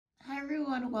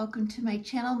everyone, welcome to my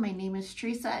channel. My name is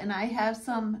Teresa and I have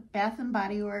some Bath &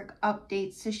 Body Works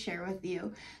updates to share with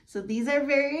you. So these are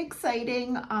very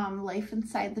exciting. Life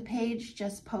Inside the Page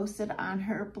just posted on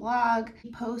her blog.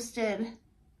 She posted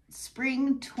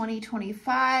spring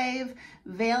 2025,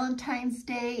 Valentine's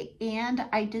Day, and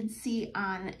I did see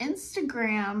on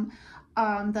Instagram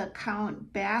the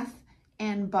account Bath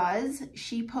and Buzz,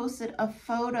 she posted a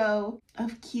photo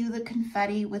of Cue the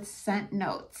Confetti with scent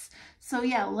notes. So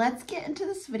yeah, let's get into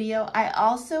this video. I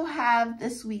also have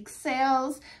this week's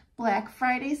sales, Black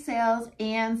Friday sales,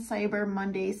 and Cyber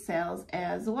Monday sales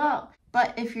as well.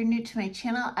 But if you're new to my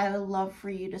channel, I would love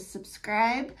for you to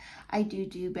subscribe. I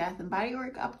do Bath & Body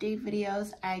Works update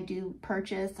videos. I do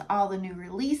purchase all the new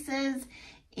releases,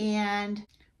 and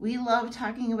we love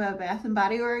talking about Bath &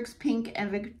 Body Works, Pink,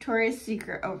 and Victoria's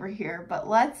Secret over here, but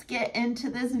let's get into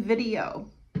this video.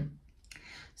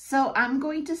 So I'm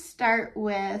going to start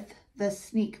with the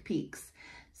sneak peeks.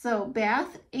 So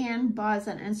Bath and Buzz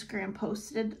on Instagram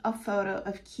posted a photo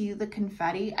of Cue the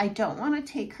Confetti. I don't want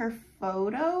to take her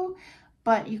photo,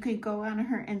 but you could go on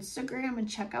her Instagram and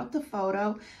check out the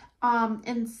photo.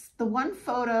 In the one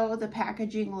photo, the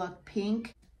packaging looked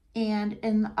pink, and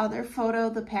in the other photo,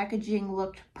 the packaging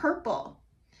looked purple.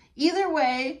 Either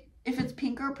way, if it's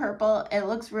pink or purple, it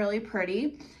looks really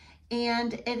pretty.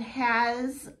 And it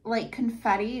has like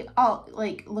confetti,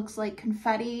 looks like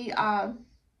confetti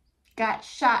got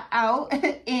shot out,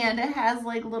 and it has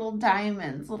like little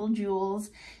diamonds, little jewels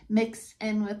mixed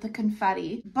in with the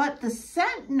confetti. But the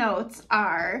scent notes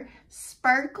are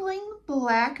sparkling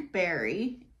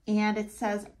blackberry, and it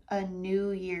says a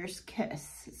New Year's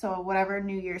kiss. So whatever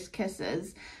New Year's kiss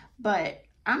is, but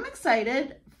I'm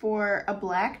excited for a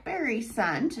blackberry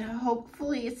scent.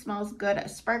 Hopefully it smells good. A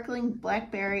sparkling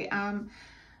blackberry, I'm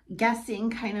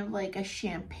guessing kind of like a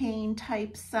champagne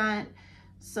type scent.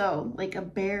 So like a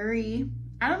berry,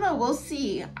 I don't know, we'll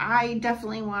see. I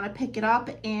definitely want to pick it up,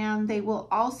 and they will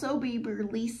also be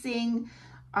releasing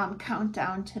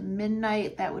Countdown to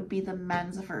Midnight. That would be the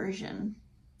men's version.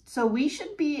 So we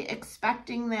should be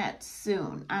expecting that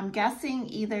soon. I'm guessing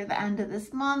either the end of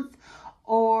this month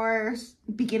or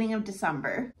beginning of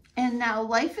December. And now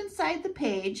Life Inside the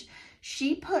Page,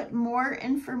 she put more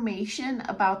information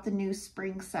about the new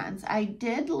spring scents. I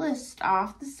did list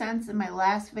off the scents in my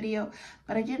last video,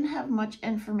 but I didn't have much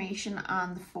information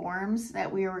on the forms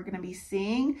that we were going to be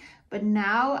seeing. But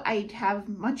now I have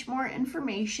much more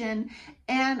information,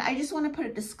 and I just want to put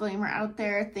a disclaimer out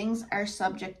there. Things are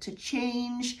subject to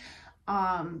change.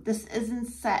 This isn't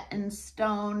set in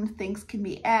stone. Things can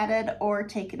be added or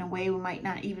taken away. We might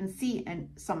not even see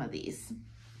in some of these.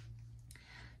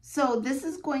 So this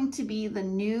is going to be the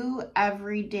new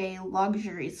Everyday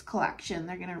Luxuries collection.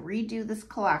 They're going to redo this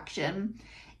collection,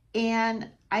 and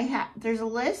there's a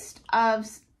list of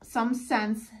some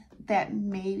scents that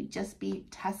may just be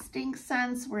testing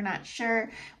scents. We're not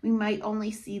sure. We might only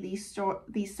see these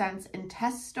scents in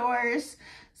test stores.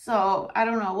 So I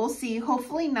don't know. We'll see.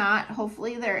 Hopefully not.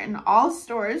 Hopefully they're in all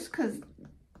stores, because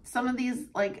some of these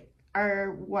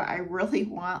are what I really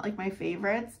want, like my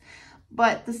favorites.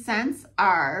 But the scents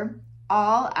are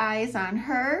All Eyes on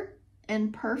Her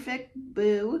and Perfect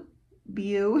Beau.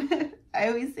 I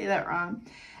always say that wrong.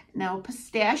 Now,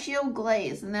 Pistachio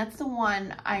Glaze, and that's the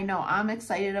one I know I'm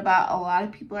excited about. A lot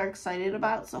of people are excited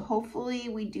about. So hopefully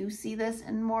we do see this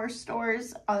in more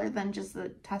stores other than just the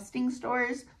testing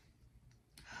stores.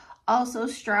 Also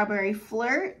Strawberry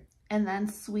Flirt, and then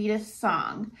Sweetest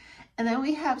Song. And then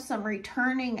we have some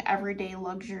returning Everyday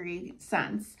Luxury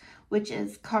scents, which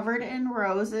is Covered in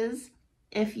Roses,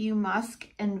 If You Musk,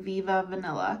 and Viva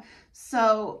Vanilla.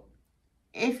 So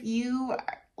if you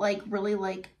really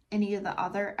like any of the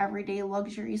other Everyday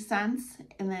Luxury scents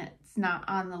and that's not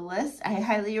on the list, I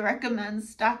highly recommend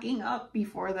stocking up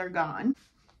before they're gone.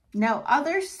 Now,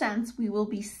 other scents we will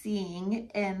be seeing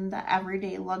in the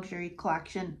Everyday Luxury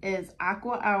collection is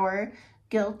Aqua Hour,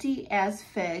 Guilty as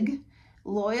Fig,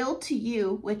 Loyal to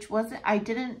You, which wasn't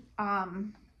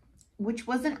on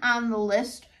the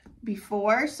list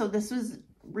before, so this was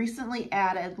recently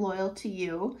added, Loyal to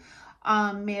You,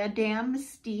 Madame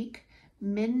Mystique,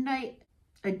 Midnight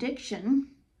Addiction,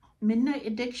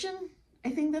 I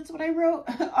think that's what I wrote,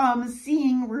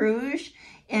 Seeing Rouge,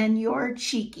 and You're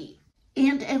Cheeky.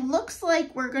 And it looks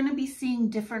like we're going to be seeing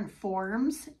different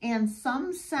forms, and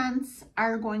some scents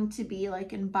are going to be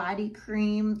like in body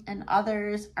cream and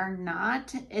others are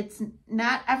not. It's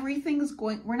not everything's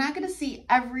we're not going to see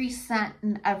every scent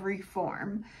in every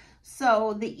form.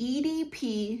 So the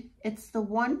EDP, it's the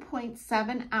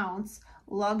 1.7 ounce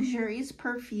Luxuries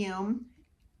Perfume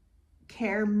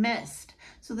Care Mist.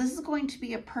 So this is going to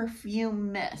be a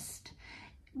perfume mist.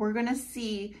 we're gonna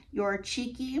see Your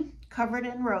Cheeky, Covered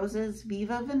in Roses,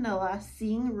 Viva Vanilla,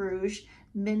 Seeing Rouge,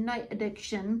 Midnight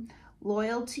Addiction,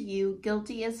 Loyal to You,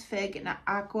 Guilty as Fig, and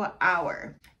Aqua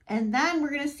Hour. And then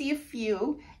we're gonna see a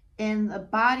few in the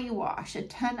body wash, a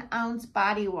 10-ounce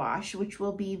body wash, which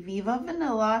will be Viva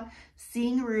Vanilla,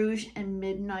 Seeing Rouge, and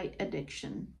Midnight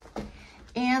Addiction.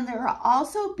 And there will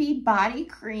also be body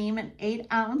cream, an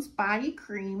 8-ounce body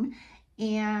cream,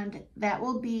 and that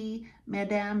will be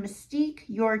Madame Mystique,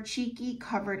 Your Cheeky,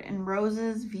 Covered in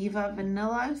Roses, Viva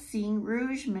Vanilla, Seeing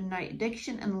Rouge, Midnight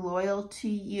Addiction, and Loyal to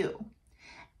You.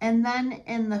 And then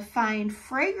in the fine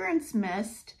fragrance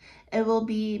mist, it will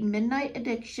be Midnight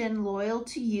Addiction, Loyal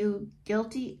to You,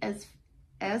 Guilty as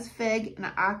Fig,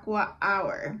 and Aqua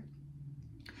Hour.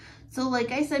 So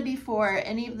like I said before,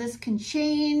 any of this can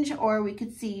change, or we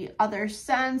could see other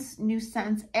scents, new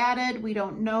scents added. We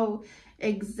don't know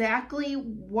exactly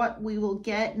what we will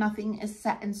get. Nothing is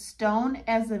set in stone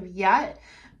as of yet,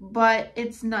 but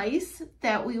it's nice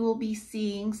that we will be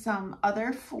seeing some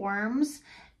other forms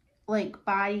like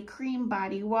body cream,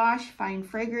 body wash, fine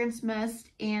fragrance mist,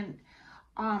 and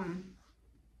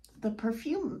the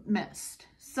perfume mist.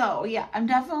 So yeah, I'm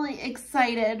definitely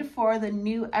excited for the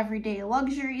new Everyday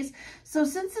Luxuries. So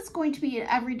since it's going to be an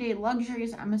Everyday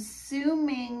Luxuries, I'm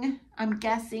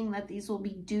guessing that these will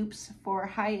be dupes for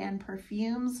high-end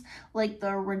perfumes like the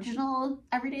original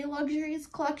Everyday Luxuries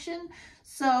collection.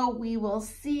 So we will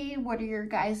see. What are your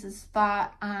guys'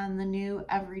 thoughts on the new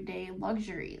Everyday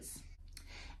Luxuries?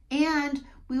 And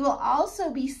we will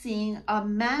also be seeing a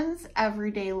men's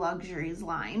Everyday Luxuries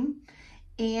line.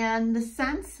 And the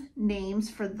scents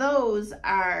names for those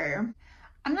are,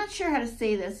 I'm not sure how to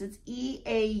say this. It's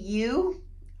EAU,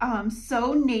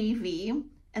 So Navy.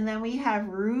 And then we have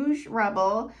Rouge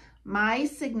Rebel, My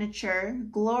Signature,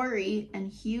 Glory,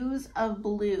 and Hues of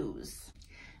Blues.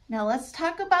 Now let's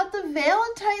talk about the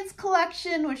Valentine's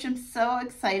collection, which I'm so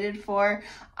excited for.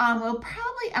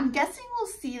 I'm guessing we'll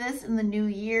see this in the new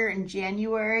year in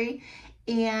January.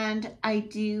 And I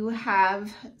do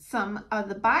have some of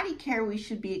the body care we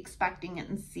should be expecting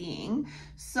and seeing.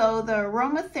 So the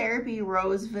Aromatherapy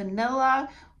Rose Vanilla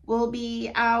will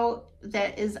be out.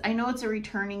 That is, I know it's a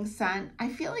returning scent.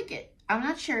 I'm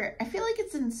not sure. I feel like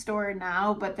it's in store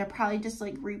now, but they're probably just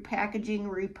like repackaging,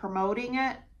 re-promoting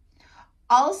it.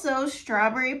 Also,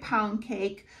 Strawberry Pound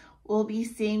Cake we'll be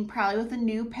seeing probably with a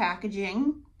new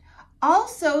packaging.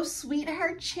 Also,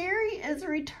 Sweetheart Cherry is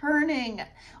returning,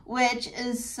 which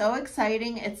is so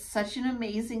exciting. It's such an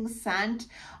amazing scent.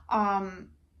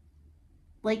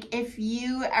 Like if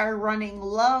you are running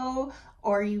low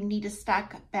or you need to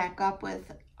stock back up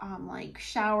with like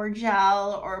shower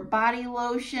gel or body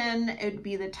lotion, it would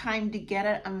be the time to get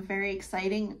it. I'm very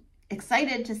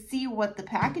excited to see what the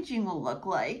packaging will look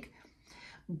like.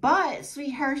 But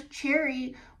Sweetheart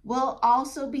Cherry will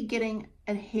also be getting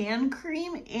a hand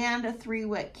cream and a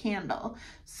 3-wick candle.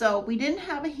 So we didn't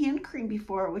have a hand cream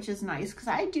before, which is nice because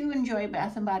I do enjoy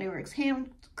Bath & Body Works hand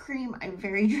cream. I have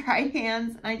very dry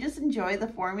hands and I just enjoy the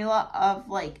formula of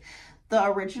like the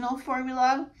original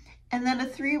formula. And then a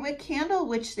 3-wick candle,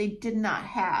 which they did not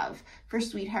have for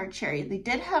Sweetheart Cherry. They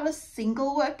did have a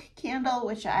single wick candle,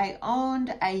 which I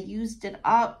owned. I used it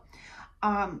up.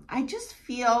 I just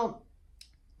feel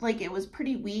like it was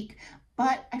pretty weak,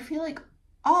 but I feel like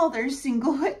all their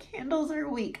single wick candles are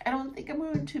weak. I don't think I'm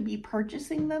going to be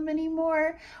purchasing them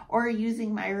anymore or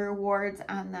using my rewards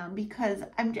on them because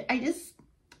I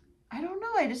don't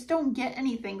know, I just don't get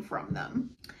anything from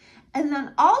them. And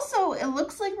then also it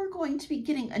looks like we're going to be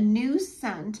getting a new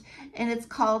scent and it's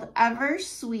called Ever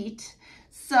Sweet.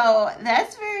 So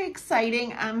that's very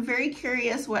exciting. I'm very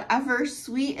curious what Ever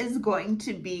Sweet is going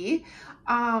to be.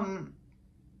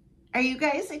 Are you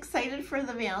guys excited for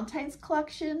the Valentine's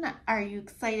collection? Are you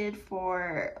excited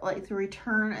for like the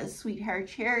return of Sweetheart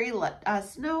Cherry? Let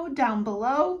us know down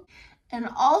below. And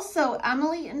also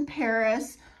Emily in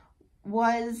Paris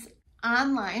was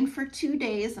online for 2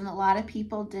 days and a lot of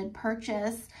people did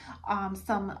purchase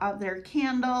some of their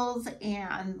candles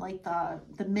and like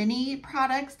the mini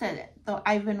products that though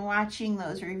I've been watching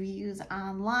those reviews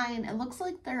online. It looks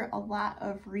like there are a lot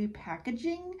of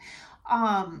repackaging.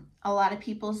 A lot of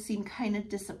people seem kind of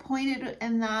disappointed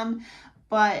in them,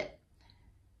 but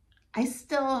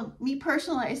me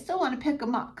personally, I still want to pick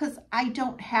them up because I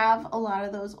don't have a lot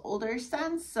of those older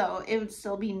scents, so it would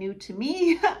still be new to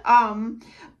me.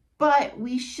 But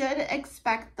we should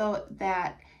expect though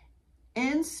that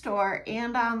in store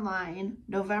and online,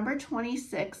 November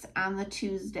 26th on the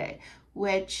Tuesday,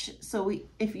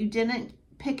 if you didn't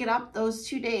pick it up those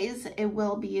 2 days, it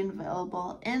will be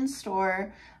available in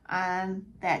store on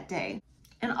that day.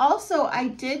 And also I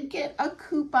did get a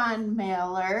coupon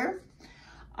mailer.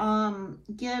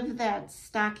 Give that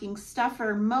stocking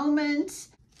stuffer moment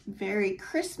very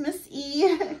Christmassy.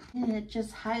 And it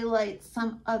just highlights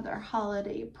some other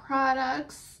holiday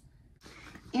products.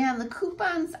 And the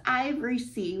coupons I've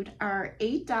received are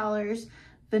 $8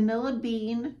 vanilla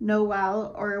bean,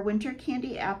 Noel, or winter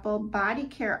candy apple body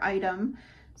care item.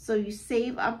 So you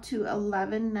save up to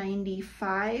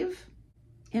 $11.95.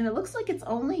 And it looks like it's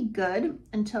only good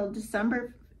until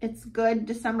December. It's good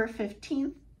December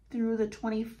 15th through the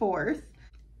 24th.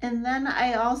 And then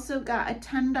I also got a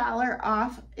 $10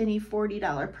 off any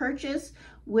 $40 purchase,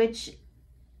 which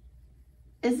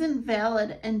isn't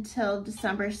valid until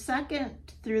December 2nd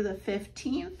through the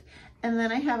 15th. And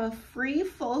then I have a free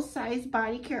full-size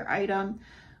body care item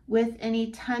with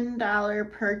any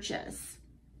 $10 purchase.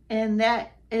 And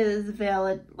that is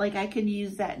valid, like I could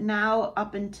use that now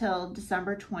up until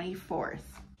December 24th.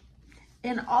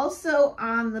 And also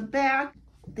on the back,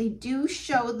 they do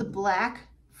show the Black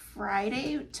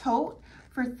Friday tote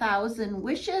for 1,000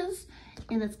 Wishes.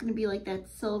 And it's gonna be like that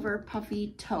silver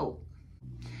puffy tote.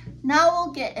 Now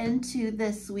we'll get into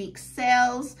this week's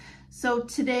sales. So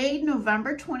today,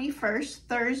 November 21st,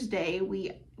 Thursday,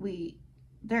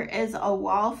 there is a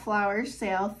wallflower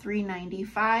sale,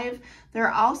 $3.95.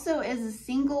 There also is a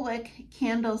single wick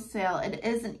candle sale. It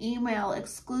is an email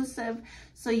exclusive,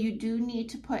 so you do need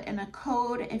to put in a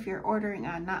code if you're ordering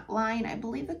online. I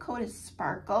believe the code is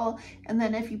Sparkle. And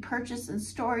then if you purchase in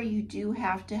store, you do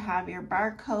have to have your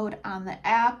barcode on the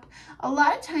app. A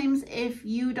lot of times, if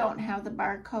you don't have the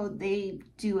barcode, they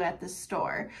do at the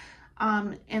store.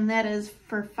 And that is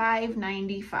for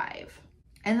 $5.95.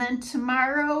 And then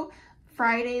tomorrow,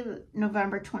 Friday,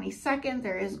 November 22nd,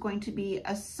 there is going to be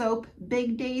a soap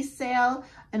big day sale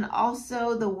and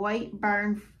also the White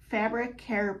Barn fabric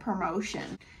care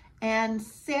promotion. And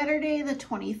Saturday the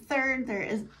 23rd, there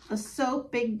is the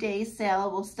soap big day sale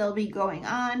will still be going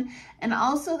on. And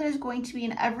also there's going to be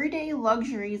an Everyday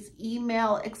Luxuries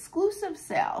email exclusive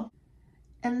sale.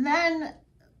 And then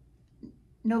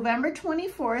November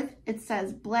 24th, it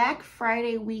says Black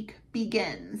Friday week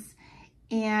begins.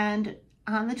 And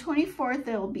on the 24th,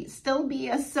 there will still be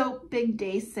a soap big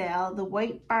day sale, the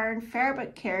White Barn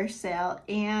fabric care sale,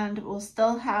 and we'll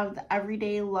still have the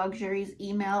Everyday Luxuries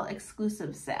email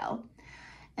exclusive sale.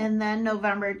 And then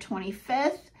November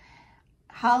 25th,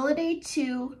 Holiday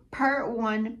 2 Part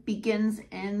 1 begins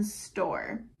in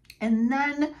store. And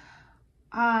then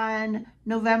on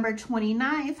November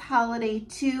 29th, Holiday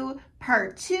 2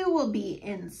 Part 2 will be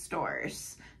in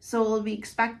stores. So we'll be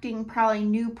expecting probably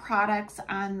new products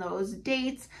on those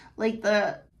dates. Like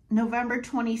the November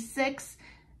 26th,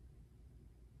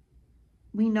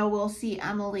 we know we'll see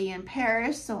Emily in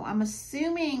Paris. So I'm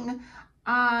assuming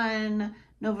on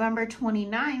November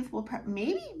 29th,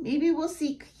 maybe we'll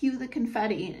see Cue the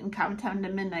Confetti in Countdown to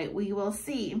Midnight. We will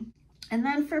see. And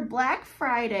then for Black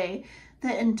Friday,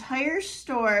 the entire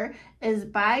store is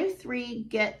buy 3,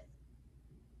 get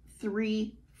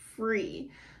 3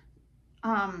 free.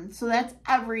 So that's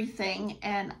everything,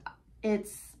 and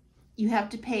you have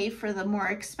to pay for the more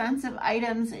expensive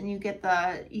items and you get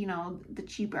the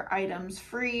cheaper items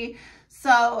free.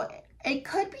 So it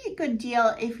could be a good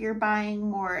deal if you're buying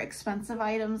more expensive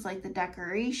items like the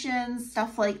decorations,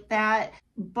 stuff like that.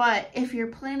 But if you're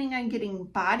planning on getting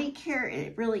body care,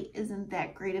 it really isn't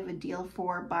that great of a deal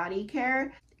for body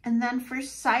care. And then for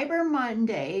Cyber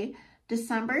Monday,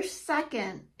 December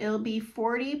 2nd, it'll be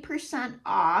 40%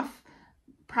 off,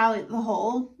 probably the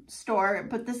whole store,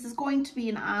 but this is going to be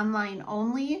an online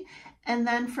only. And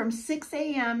then from 6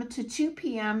 a.m. to 2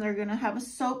 p.m., they're going to have a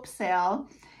soap sale.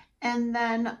 And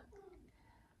then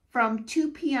from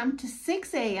 2 p.m. to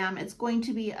 6 a.m., it's going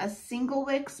to be a single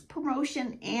wicks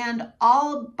promotion and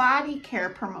all body care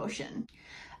promotion.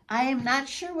 I am not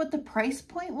sure what the price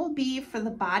point will be for the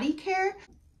body care.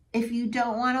 If you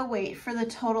don't want to wait for the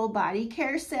total body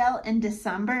care sale in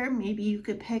December, maybe you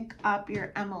could pick up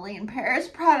your Emily in Paris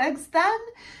products then.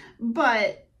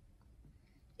 But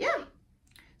yeah,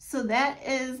 so that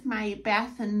is my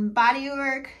Bath and Body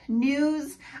Works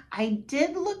news. I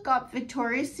did look up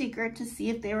Victoria's Secret to see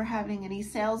if they were having any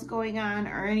sales going on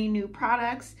or any new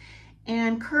products.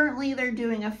 And currently they're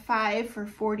doing a 5 for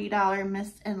 $40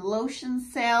 mist and lotion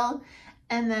sale.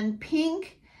 And then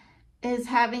Pink is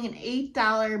having an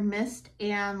 $8 mist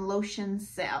and lotion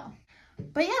sale.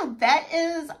 But yeah, that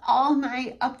is all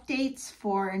my updates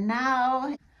for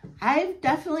now. I've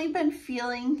definitely been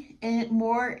feeling it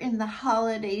more in the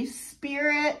holiday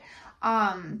spirit.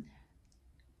 And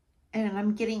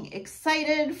I'm getting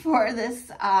excited for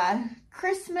this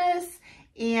Christmas.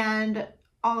 And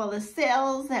all the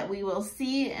sales that we will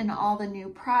see and all the new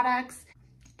products.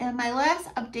 In my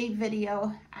last update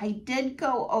video, I did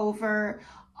go over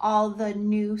all the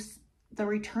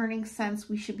returning scents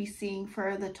we should be seeing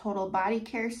for the Total Body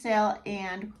Care sale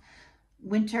and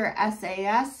Winter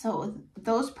SAS. So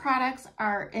those products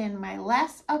are in my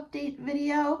last update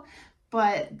video,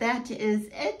 but that is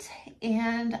it,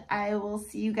 and I will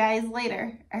see you guys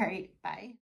later. All right, bye.